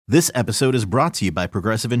This episode is brought to you by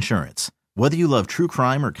Progressive Insurance. Whether you love true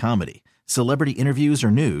crime or comedy, celebrity interviews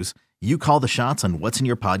or news, you call the shots on what's in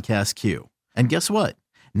your podcast queue. And guess what?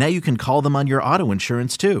 Now you can call them on your auto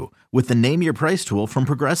insurance too with the Name Your Price tool from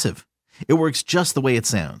Progressive. It works just the way it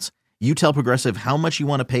sounds. You tell Progressive how much you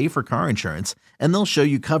want to pay for car insurance, and they'll show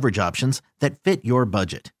you coverage options that fit your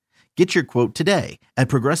budget. Get your quote today at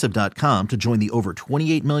Progressive.com to join the over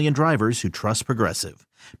 28 million drivers who trust Progressive.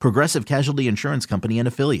 Progressive Casualty Insurance Company and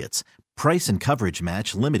Affiliates. Price and coverage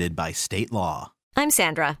match limited by state law. I'm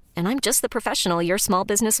Sandra, and I'm just the professional your small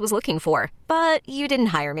business was looking for. But you didn't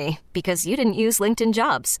hire me because you didn't use LinkedIn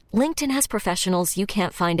Jobs. LinkedIn has professionals you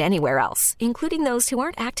can't find anywhere else, including those who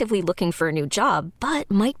aren't actively looking for a new job, but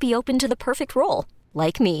might be open to the perfect role,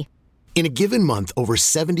 like me. In a given month, over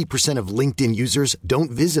 70% of LinkedIn users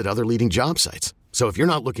don't visit other leading job sites. So if you're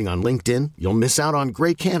not looking on LinkedIn, you'll miss out on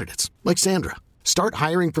great candidates like Sandra. Start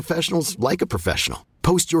hiring professionals like a professional.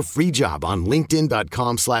 Post your free job on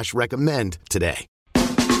linkedin.com/recommend today.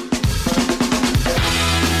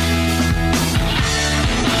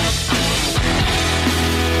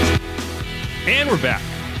 And we're back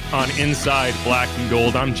on Inside Black and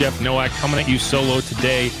Gold. I'm Jeff Nowak coming at you solo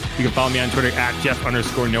today. You can follow me on Twitter at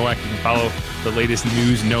Jeff_Nowak. You can follow the latest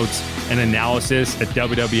news, notes, and analysis at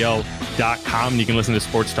WWL.com. You can listen to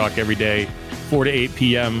Sports Talk every day, 4 to 8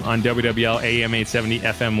 p.m. on WWL AM 870,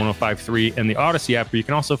 FM 105.3, and the Odyssey app, where you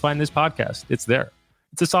can also find this podcast. It's there.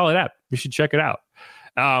 It's a solid app. You should check it out.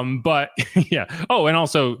 But yeah. Oh, and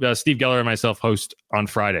also Steve Geller and myself host on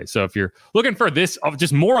Friday. So if you're looking for this,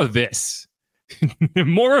 just more of this,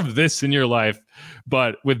 more of this in your life,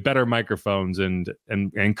 but with better microphones and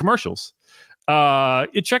commercials,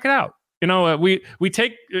 you check it out. You know, we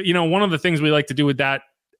take, one of the things we like to do with that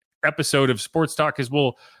episode of Sports Talk is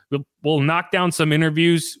we'll knock down some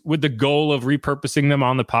interviews with the goal of repurposing them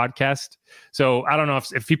on the podcast. So I don't know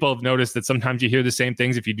if people have noticed that sometimes you hear the same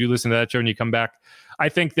things if you do listen to that show and you come back. I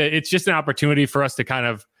think that it's just an opportunity for us to kind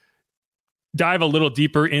of dive a little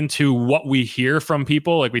deeper into what we hear from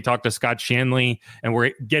people. Like we talked to Scott Shanley and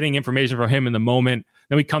we're getting information from him in the moment.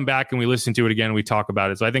 Then we come back and we listen to it again and we talk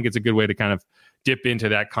about it. So I think it's a good way to kind of dip into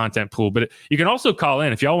that content pool. But you can also call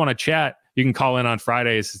in. If y'all want to chat, you can call in on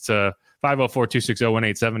Fridays. It's a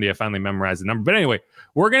 504-260-1870. I finally memorized the number. But anyway,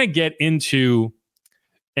 we're going to get into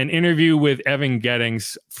an interview with Evan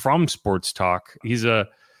Gettings from Sports Talk. He's a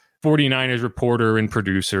 49ers reporter and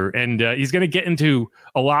producer, and he's going to get into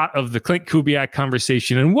a lot of the Klint Kubiak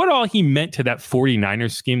conversation and what all he meant to that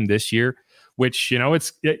 49ers scheme this year, which,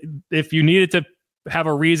 if you needed to have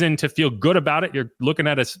a reason to feel good about it, you're looking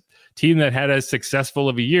at a team that had as successful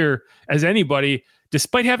of a year as anybody,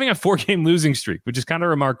 despite having a 4-game losing streak, which is kind of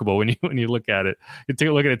remarkable when you look at it. You take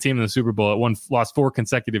a look at a team in the Super Bowl that lost 4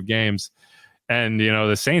 consecutive games. And,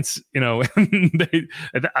 the Saints, I don't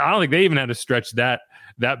think they even had a stretch that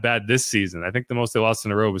bad this season. I think the most they lost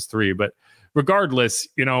in a row was 3. But regardless,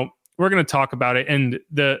 we're going to talk about it. And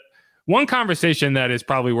the one conversation that is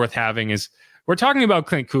probably worth having is we're talking about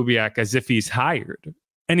Klint Kubiak as if he's hired.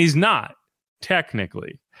 And he's not,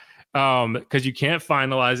 technically, because you can't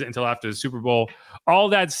finalize it until after the Super Bowl. All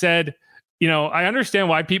that said, I understand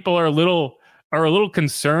why people are a little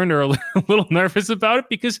concerned or a little nervous about it,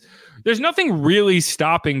 because there's nothing really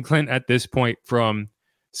stopping Klint at this point from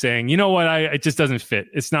saying, you know what, it just doesn't fit.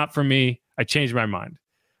 It's not for me. I changed my mind.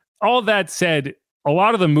 All that said, a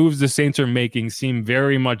lot of the moves the Saints are making seem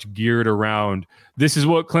very much geared around, this is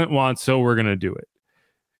what Klint wants, so we're going to do it.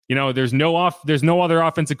 There's no other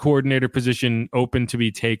offensive coordinator position open to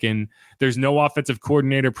be taken. There's no offensive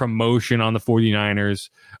coordinator promotion on the 49ers.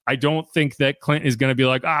 I don't think that Klint is going to be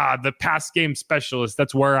like, the pass game specialist,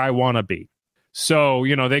 that's where I want to be. So,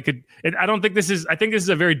 they could, I think this is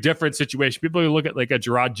a very different situation. People look at like a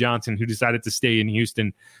Gerard Johnson who decided to stay in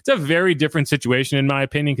Houston. It's a very different situation, in my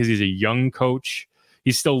opinion, because he's a young coach.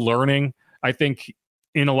 He's still learning. I think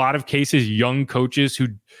in a lot of cases, young coaches who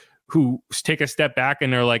take a step back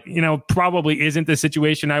and they're like, probably isn't the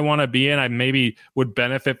situation I want to be in. I maybe would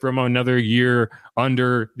benefit from another year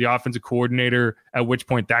under the offensive coordinator, at which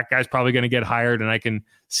point that guy's probably going to get hired and I can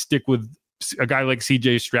stick with a guy like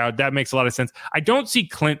CJ Stroud. That makes a lot of sense. I don't see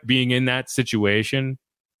Klint being in that situation.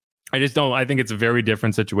 I just don't. I think it's a very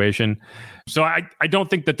different situation. So I don't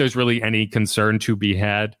think that there's really any concern to be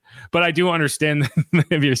had. But I do understand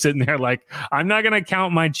if you're sitting there like, I'm not going to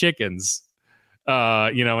count my chickens,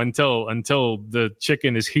 until the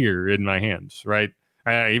chicken is here in my hands, right?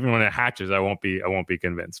 Even when it hatches, I won't be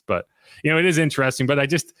convinced. But it is interesting. But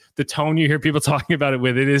the tone you hear people talking about it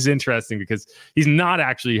with, it is interesting because he's not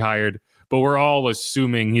actually hired, but we're all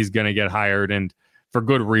assuming he's going to get hired, and for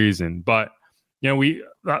good reason. But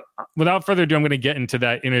without further ado, I'm going to get into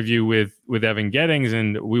that interview with Evan Gettings,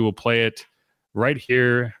 and we will play it right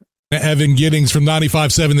here. Evan Gettings from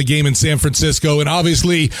 95.7 The Game in San Francisco. And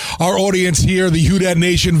obviously our audience here, the Who Dat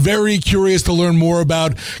Nation, very curious to learn more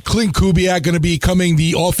about Klint Kubiak going to be becoming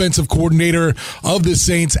the offensive coordinator of the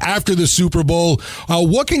Saints after the Super Bowl.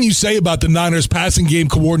 What can you say about the Niners passing game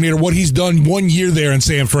coordinator, what he's done 1 year there in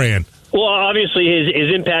San Fran? Well, obviously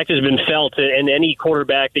his impact has been felt, and any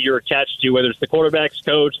quarterback that you're attached to, whether it's the quarterback's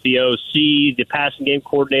coach, the OC, the passing game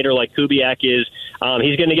coordinator like Kubiak is,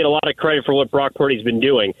 he's going to get a lot of credit for what Brock Purdy's been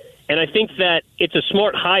doing. And I think that it's a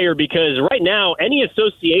smart hire because right now any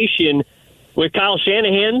association with Kyle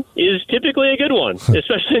Shanahan is typically a good one,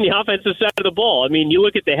 especially in the offensive side of the ball. I mean, you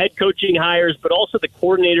look at the head coaching hires, but also the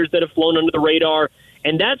coordinators that have flown under the radar.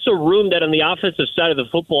 And that's a room that on the offensive side of the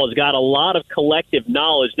football has got a lot of collective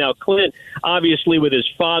knowledge. Now, Klint, obviously with his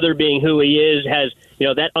father being who he is, has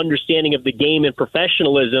that understanding of the game and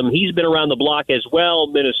professionalism. He's been around the block as well.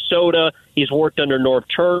 Minnesota, he's worked under Norv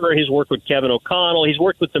Turner. He's worked with Kevin O'Connell. He's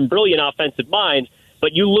worked with some brilliant offensive minds.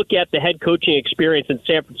 But you look at the head coaching experience in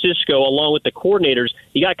San Francisco along with the coordinators,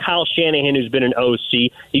 you got Kyle Shanahan, who's been an OC.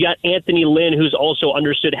 You got Anthony Lynn, who's also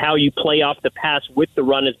understood how you play off the pass with the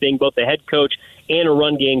run as being both a head coach and a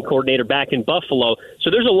run game coordinator back in Buffalo. So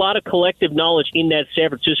there's a lot of collective knowledge in that San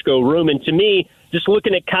Francisco room. And to me, just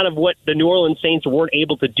looking at kind of what the New Orleans Saints weren't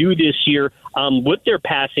able to do this year with their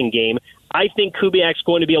passing game, I think Kubiak's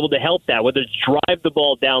going to be able to help that, whether it's drive the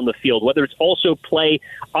ball down the field, whether it's also play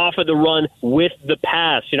off of the run with the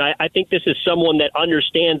pass. I think this is someone that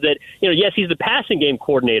understands that, yes, he's the passing game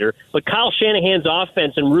coordinator, but Kyle Shanahan's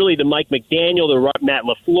offense and really the Mike McDaniel, the Matt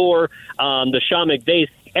LaFleur, the Sean McVay,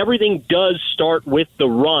 everything does start with the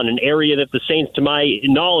run, an area that the Saints, to my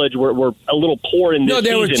knowledge, were a little poor in this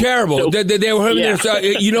season. No, they were terrible. So, they were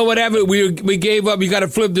you know what happened? We gave up. You got to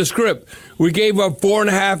flip the script. We gave up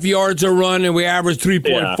 4.5 yards a run, and we averaged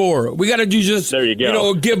 3.4. Yeah. We got to do just, there you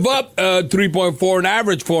go. Give up 3.4 and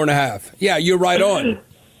average 4.5. Yeah, you're right on.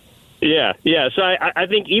 Yeah. So I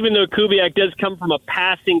think even though Kubiak does come from a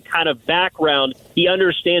passing kind of background, he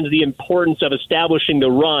understands the importance of establishing the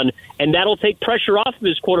run, and that'll take pressure off of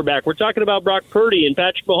his quarterback. We're talking about Brock Purdy and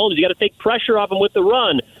Patrick Mahomes. You got to take pressure off him with the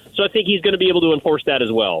run. So I think he's going to be able to enforce that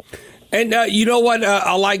as well. And you know what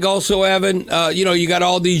I like also, Evan? You got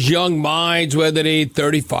all these young minds, whether they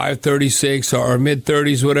 35, 36, or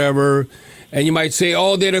mid-30s, whatever. And you might say,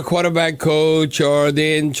 they're the quarterback coach or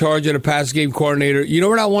they're in charge of the pass game coordinator. You know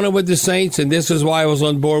what I wanted with the Saints? And this is why I was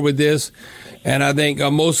on board with this. And I think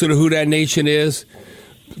most of the Who Dat Nation is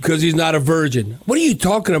because he's not a virgin. What are you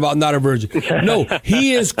talking about, not a virgin? No,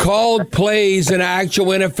 he has called plays in an actual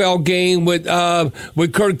NFL game with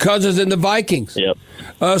Kirk Cousins and the Vikings.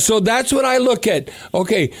 Yep. So that's what I look at.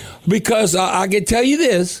 Okay, because I can tell you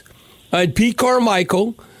this, Pete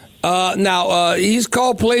Carmichael – he's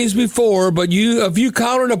called plays before, but if you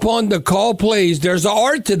counted upon the call plays, there's an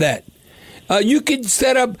art to that. You could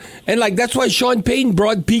set up, and that's why Sean Payton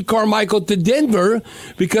brought Pete Carmichael to Denver,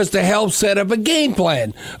 because to help set up a game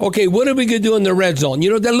plan. Okay, what are we going to do in the red zone?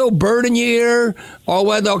 That little bird in your ear? Or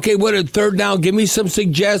what a third down? Give me some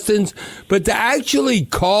suggestions. But to actually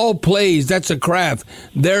call plays, that's a craft.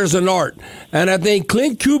 There's an art. And I think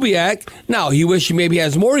Klint Kubiak, now he wishes he maybe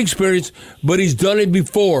has more experience, but he's done it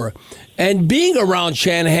before. And being around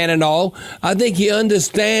Shanahan and all, I think he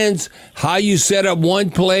understands how you set up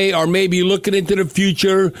one play, or maybe looking into the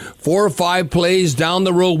future, 4 or 5 plays down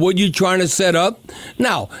the road, what you're trying to set up.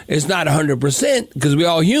 Now, it's not 100% because we're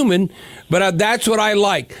all human, but that's what I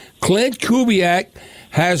like. Klint Kubiak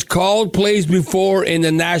has called plays before in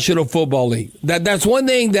the National Football League. That's one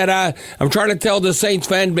thing that I'm trying to tell the Saints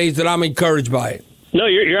fan base that I'm encouraged by it. No,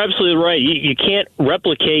 you're absolutely right. You can't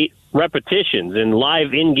replicate repetitions and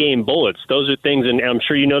live in-game bullets. Those are things, and I'm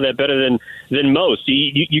sure you know that better than most.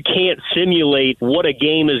 You can't simulate what a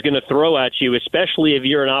game is going to throw at you, especially if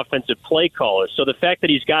you're an offensive play caller. So the fact that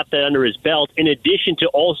he's got that under his belt, in addition to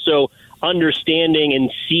also understanding and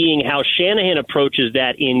seeing how Shanahan approaches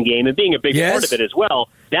that in-game and being a big part of it as well,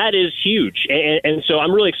 that is huge. And so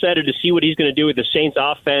I'm really excited to see what he's going to do with the Saints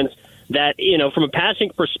offense that, from a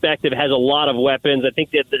passing perspective, has a lot of weapons. I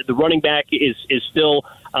think that the running back is still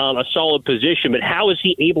a solid position, but how is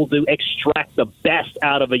he able to extract the best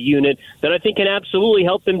out of a unit that I think can absolutely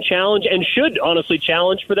help them challenge and should honestly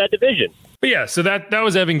challenge for that division? But yeah, so that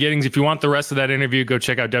was Evan Gettings. If you want the rest of that interview, go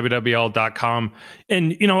check out WWL.com.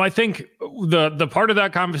 And, I think the part of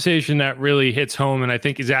that conversation that really hits home and I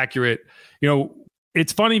think is accurate,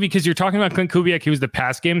 it's funny because you're talking about Klint Kubiak. He was the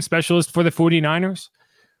pass game specialist for the 49ers.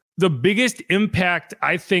 The biggest impact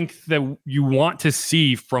I think that you want to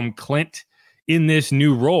see from Klint in this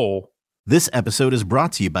new role This episode is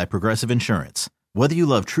brought to you by Progressive Insurance. Whether you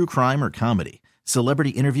love true crime or comedy,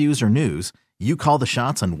 celebrity interviews or news, you call the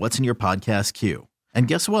shots on what's in your podcast queue. And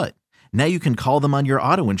guess what? Now you can call them on your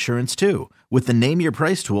auto insurance too with the Name Your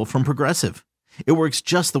Price tool from Progressive. It works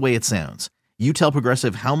just the way it sounds. You tell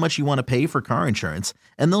Progressive how much you want to pay for car insurance,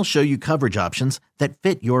 and they'll show you coverage options that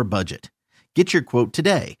fit your budget. Get your quote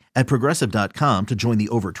today at Progressive.com to join the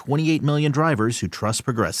over 28 million drivers who trust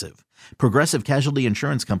Progressive. Progressive Casualty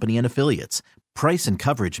Insurance Company and Affiliates. Price and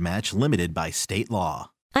coverage match limited by state law.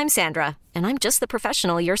 I'm Sandra, and I'm just the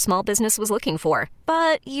professional your small business was looking for.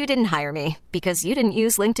 But you didn't hire me because you didn't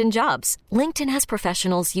use LinkedIn Jobs. LinkedIn has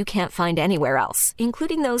professionals you can't find anywhere else,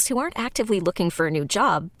 including those who aren't actively looking for a new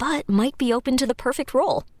job, but might be open to the perfect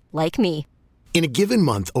role, like me. In a given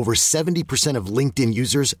month, over 70% of LinkedIn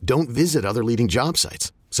users don't visit other leading job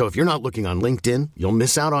sites. So if you're not looking on LinkedIn, you'll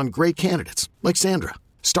miss out on great candidates like Sandra.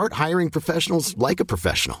 Start hiring professionals like a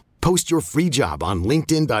professional. Post your free job on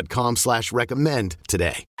linkedin.com/recommend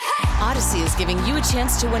today. Odyssey is giving you a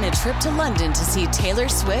chance to win a trip to London to see Taylor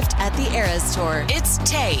Swift at the Eras Tour. It's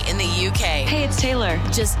Tay in the UK. Hey, it's Taylor.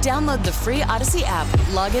 Just download the free Odyssey app,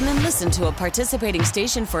 log in and listen to a participating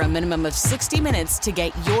station for a minimum of 60 minutes to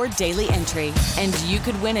get your daily entry. And you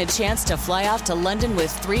could win a chance to fly off to London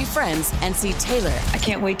with 3 friends and see Taylor. I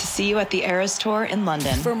can't wait to see you at the Eras Tour in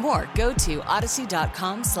London. For more, go to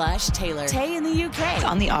odyssey.com/Taylor. Tay in the UK. It's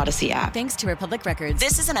on the Odyssey app. Thanks to Republic Records.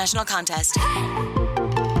 This is a national contest.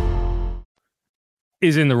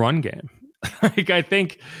 Is in the run game. Like, I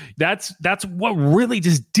think that's what really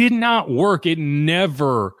just did not work. It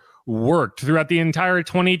never worked throughout the entire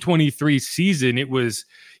 2023 season. It was,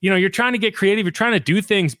 you're trying to get creative, you're trying to do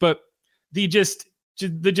things, but the just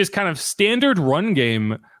kind of standard run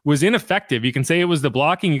game was ineffective. You can say it was the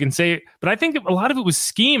blocking, you can say it, but I think a lot of it was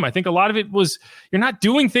scheme. I think a lot of it was you're not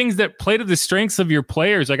doing things that play to the strengths of your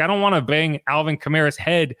players. Like, I don't want to bang Alvin Kamara's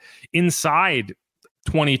head inside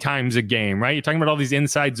 20 times a game, right? You're talking about all these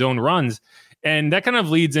inside zone runs, and that kind of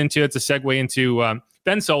leads into, it's a segue into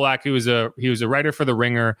Ben Solak, he was a writer for The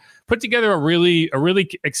Ringer, put together a really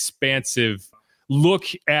expansive look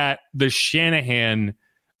at the Shanahan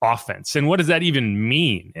offense and what does that even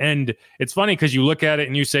mean. And it's funny because you look at it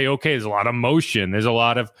and you say, okay, there's a lot of motion, there's a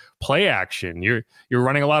lot of play action, you're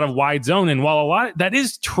running a lot of wide zone, and while a lot that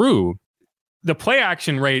is true, the play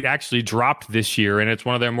action rate actually dropped this year, and it's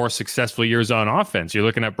one of their more successful years on offense. You're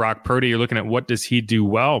looking at Brock Purdy, you're looking at what does he do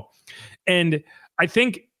well. And I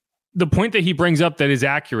think the point that he brings up that is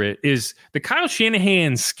accurate is the Kyle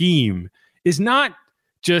Shanahan scheme is not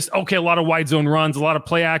just, okay, a lot of wide zone runs, a lot of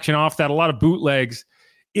play action off that, a lot of bootlegs.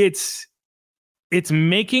 It's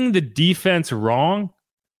making the defense wrong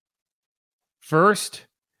first,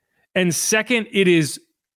 and second, it is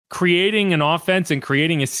creating an offense and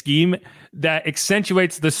creating a scheme that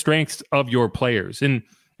accentuates the strengths of your players. And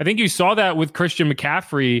I think you saw that with Christian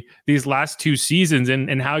McCaffrey these last 2 seasons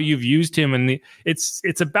and how you've used him. And it's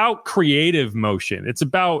about creative motion. It's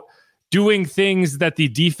about doing things that the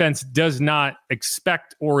defense does not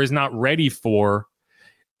expect or is not ready for.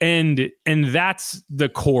 And that's the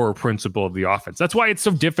core principle of the offense. That's why it's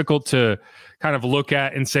so difficult to kind of look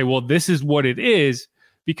at and say, well, this is what it is,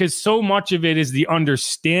 because so much of it is the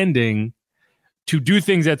understanding to do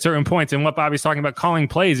things at certain points. And what Bobby's talking about, calling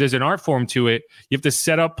plays, there's an art form to it. You have to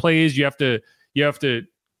set up plays, you have to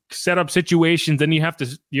set up situations, and you have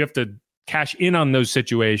to cash in on those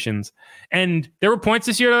situations. And there were points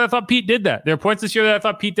this year that I thought Pete did that. There are points this year that I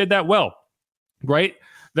thought Pete did that well. Right?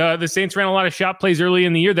 The Saints ran a lot of shot plays early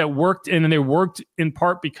in the year that worked, and they worked in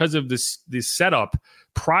part because of this setup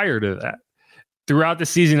prior to that. Throughout the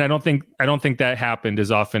season, I don't think that happened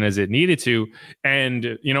as often as it needed to.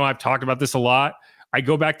 And, I've talked about this a lot. I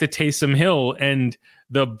go back to Taysom Hill and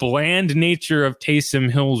the bland nature of Taysom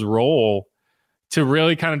Hill's role to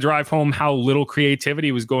really kind of drive home how little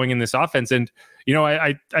creativity was going in this offense. And,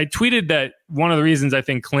 I tweeted that one of the reasons I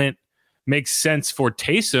think Klint makes sense for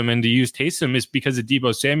Taysom and to use Taysom is because of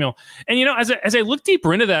Deebo Samuel. And, as I look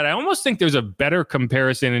deeper into that, I almost think there's a better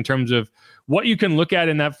comparison in terms of what you can look at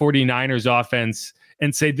in that 49ers offense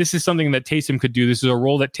and say, this is something that Taysom could do. This is a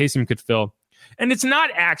role that Taysom could fill. And it's not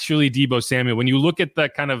actually Deebo Samuel. When you look at the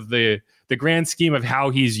kind of the grand scheme of how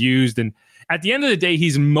he's used, and at the end of the day,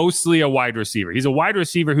 he's mostly a wide receiver. He's a wide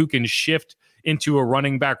receiver who can shift into a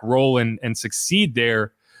running back role and succeed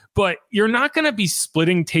there. But you're not going to be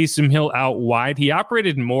splitting Taysom Hill out wide. He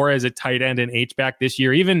operated more as a tight end and H-back this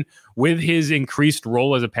year. Even with his increased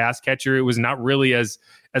role as a pass catcher, it was not really as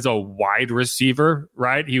a wide receiver,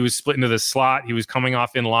 right? He was split into the slot. He was coming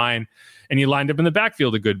off in line, and he lined up in the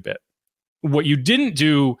backfield a good bit. What you didn't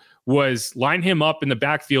do was line him up in the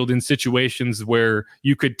backfield in situations where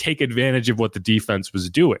you could take advantage of what the defense was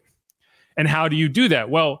doing. And how do you do that?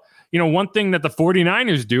 Well, one thing that the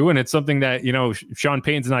 49ers do, and it's something that, Sean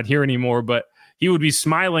Payton's not here anymore, but he would be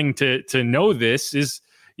smiling to know this, is,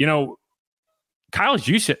 Kyle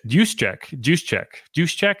Juszczyk.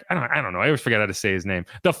 I don't know. I always forget how to say his name.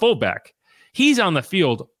 The fullback. He's on the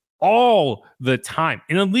field all the time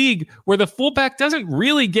in a league where the fullback doesn't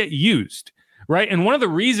really get used, right? And one of the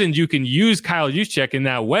reasons you can use Kyle Juszczyk in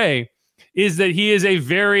that way is that he is a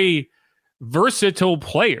very versatile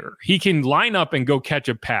player. He can line up and go catch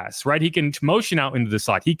a pass, right? He can motion out into the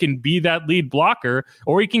slot. He can be that lead blocker,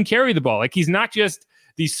 or he can carry the ball. Like, he's not just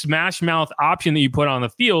the smash mouth option that you put on the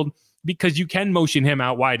field, because you can motion him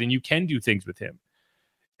out wide and you can do things with him.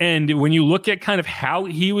 And when you look at kind of how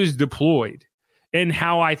he was deployed and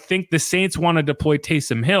how I think the Saints want to deploy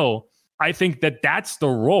Taysom Hill, I think that that's the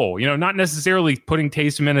role. Not necessarily putting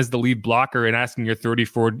Taysom in as the lead blocker and asking your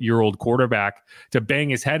 34-year-old quarterback to bang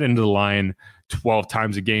his head into the line 12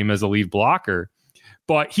 times a game as a lead blocker,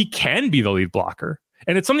 but he can be the lead blocker.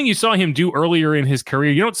 And it's something you saw him do earlier in his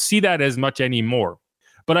career. You don't see that as much anymore.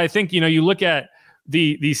 But I think, you look at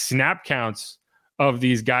the snap counts of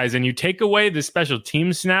these guys and you take away the special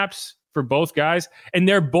team snaps for both guys, and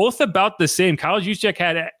they're both about the same. Kyle Juszczyk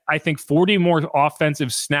had, I think, 40 more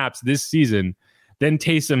offensive snaps this season than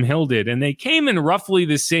Taysom Hill did, and they came in roughly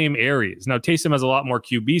the same areas. Now, Taysom has a lot more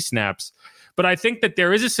QB snaps, but I think that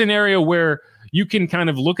there is a scenario where you can kind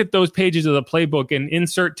of look at those pages of the playbook and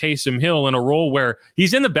insert Taysom Hill in a role where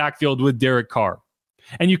he's in the backfield with Derek Carr,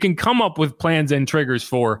 and you can come up with plans and triggers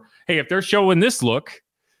for, hey, if they're showing this look,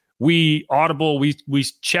 we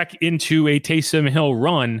check into a Taysom Hill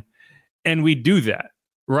run, and we do that,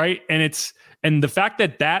 right? And the fact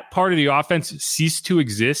that part of the offense ceased to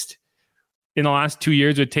exist in the last 2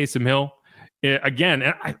 years with Taysom Hill,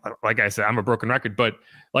 again, like I said, I'm a broken record, but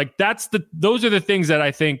like those are the things that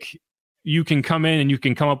I think you can come in and you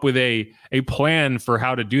can come up with a plan for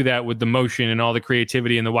how to do that with the motion and all the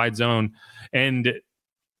creativity in the wide zone. And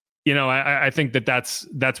I think that's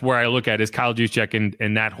where I look at is Kyle Juszczyk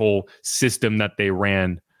and that whole system that they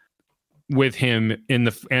ran with him and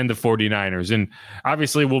the 49ers. And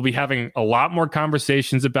obviously we'll be having a lot more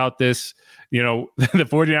conversations about this. The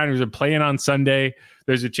 49ers are playing on Sunday.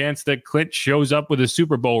 There's a chance that Klint shows up with a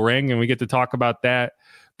Super Bowl ring and we get to talk about that.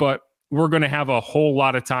 But we're going to have a whole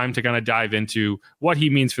lot of time to kind of dive into what he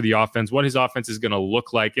means for the offense, what his offense is going to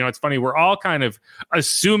look like. It's funny. We're all kind of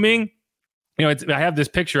assuming, I have this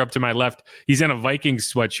picture up to my left. He's in a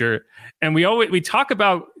Vikings sweatshirt, and we talk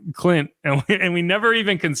about Klint, and we never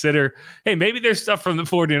even consider, hey, maybe there's stuff from the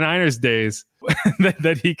 49ers days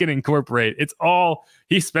that he can incorporate. It's all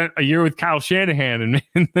he spent a year with Kyle Shanahan,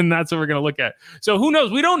 and that's what we're going to look at. So who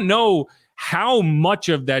knows? We don't know how much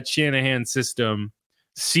of that Shanahan system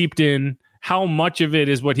seeped in, how much of it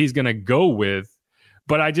is what he's going to go with.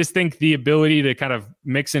 But I just think the ability to kind of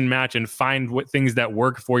mix and match and find what things that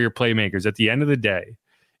work for your playmakers at the end of the day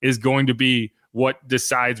is going to be what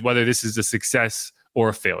decides whether this is a success or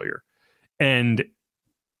a failure. And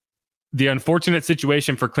the unfortunate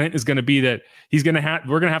situation for Klint is going to be that we're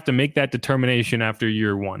going to have to make that determination after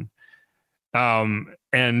year one.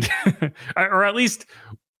 And or at least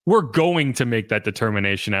we're going to make that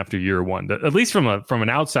determination after year one, at least from an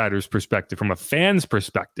outsider's perspective, from a fan's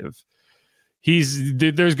perspective.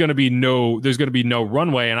 There's going to be no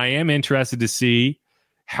runway, and I am interested to see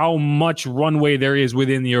how much runway there is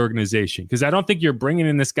within the organization, because I don't think you're bringing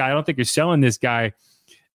in this guy. I don't think you're selling this guy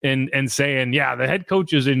and saying, yeah, the head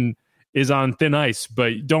coach is on thin ice,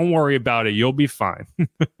 but don't worry about it, you'll be fine.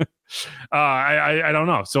 I don't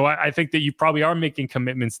know. So I think that you probably are making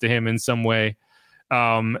commitments to him in some way,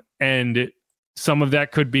 and some of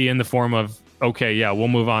that could be in the form of, okay, yeah, we'll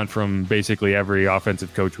move on from basically every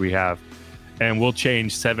offensive coach we have. And we'll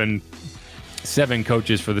change seven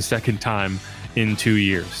coaches for the second time in 2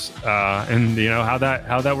 years. And how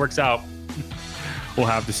that works out, we'll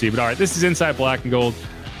have to see. But all right, this is Inside Black and Gold.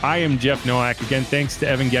 I am Jeff Nowak. Again, thanks to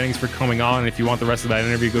Evan Gettings for coming on. And if you want the rest of that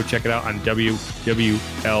interview, go check it out on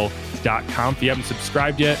WWL.com. If you haven't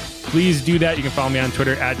subscribed yet, please do that. You can follow me on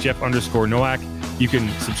Twitter at Jeff_Nowak. You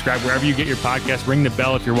can subscribe wherever you get your podcast. Ring the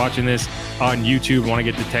bell if you're watching this on YouTube. Want to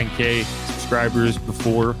get to 10K subscribers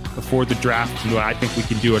before the draft. I think we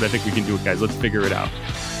can do it. I think we can do it, guys. Let's figure it out.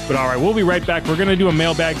 But all right, we'll be right back. We're going to do a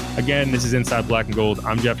mailbag. Again, this is Inside Black and Gold.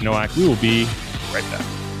 I'm Jeff Nowak. We will be right back.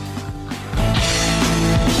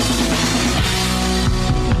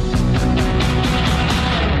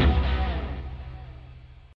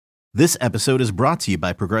 This episode is brought to you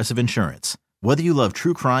by Progressive Insurance. Whether you love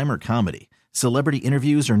true crime or comedy, celebrity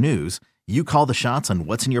interviews or news, you call the shots on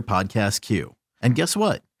what's in your podcast queue. And guess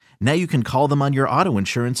what? Now you can call them on your auto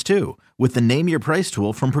insurance too with the Name Your Price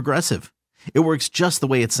tool from Progressive. It works just the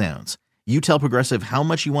way it sounds. You tell Progressive how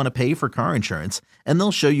much you want to pay for car insurance, and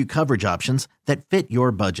they'll show you coverage options that fit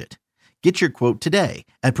your budget. Get your quote today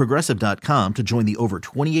at Progressive.com to join the over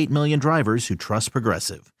 28 million drivers who trust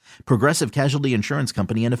Progressive. Progressive Casualty Insurance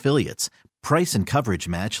Company and Affiliates. Price and coverage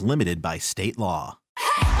match limited by state law.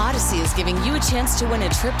 Odyssey is giving you a chance to win a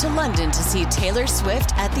trip to London to see Taylor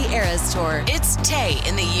Swift at the Eras Tour. It's Tay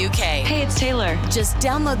in the UK. Hey, it's Taylor. Just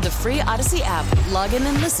download the free Odyssey app, log in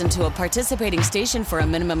and listen to a participating station for a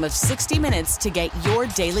minimum of 60 minutes to get your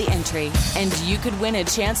daily entry. And you could win a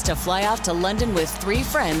chance to fly off to London with 3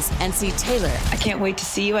 friends and see Taylor. I can't wait to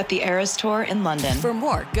see you at the Eras Tour in London. For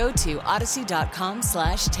more, go to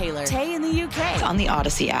odyssey.com/Taylor. Tay in the UK. On the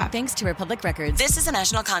Odyssey app. Thanks to Republic Records. This is a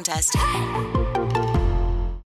national contest.